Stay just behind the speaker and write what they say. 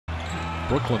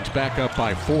Brooklyn's back up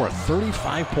by 4.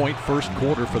 35-point first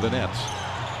quarter for the Nets.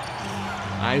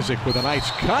 Isaac with a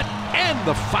nice cut and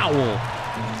the foul.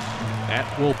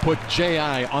 That will put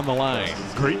J.I. on the line.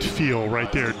 Great feel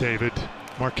right there, David.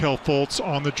 Markelle Fultz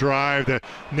on the drive. The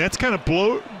Nets kind of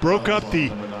broke up the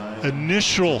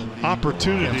initial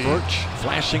opportunity. And Birch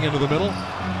flashing into the middle.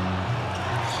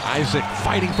 Isaac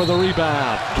fighting for the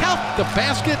rebound. Count the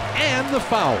basket and the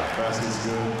foul.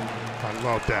 I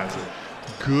love that.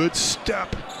 Good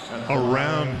step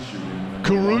around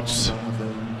Kurucs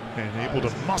and able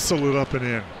to muscle it up and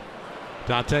in.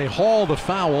 Dante Hall the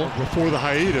foul. Before the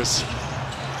hiatus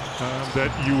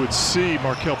that you would see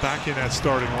Markelle back in that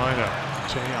starting lineup.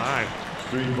 J.I.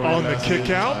 on the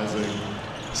kick out,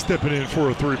 stepping in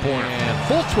for a three-pointer. And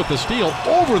Fultz with the steal,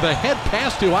 over the head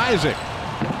pass to Isaac.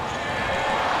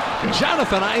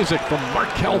 Jonathan Isaac from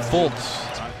Markelle Fultz.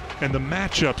 And the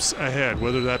matchups ahead,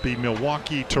 whether that be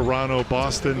Milwaukee, Toronto,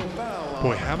 Boston,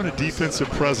 boy, having a defensive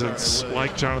presence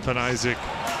like Jonathan Isaac.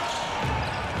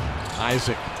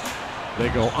 Isaac, they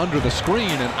go under the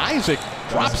screen, and Isaac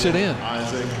drops it in.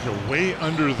 Way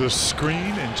under the screen,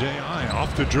 and J.I.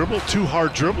 off the dribble, 2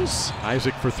 hard dribbles.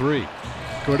 Isaac for 3.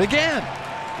 Good again.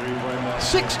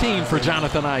 16 for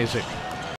Jonathan Isaac.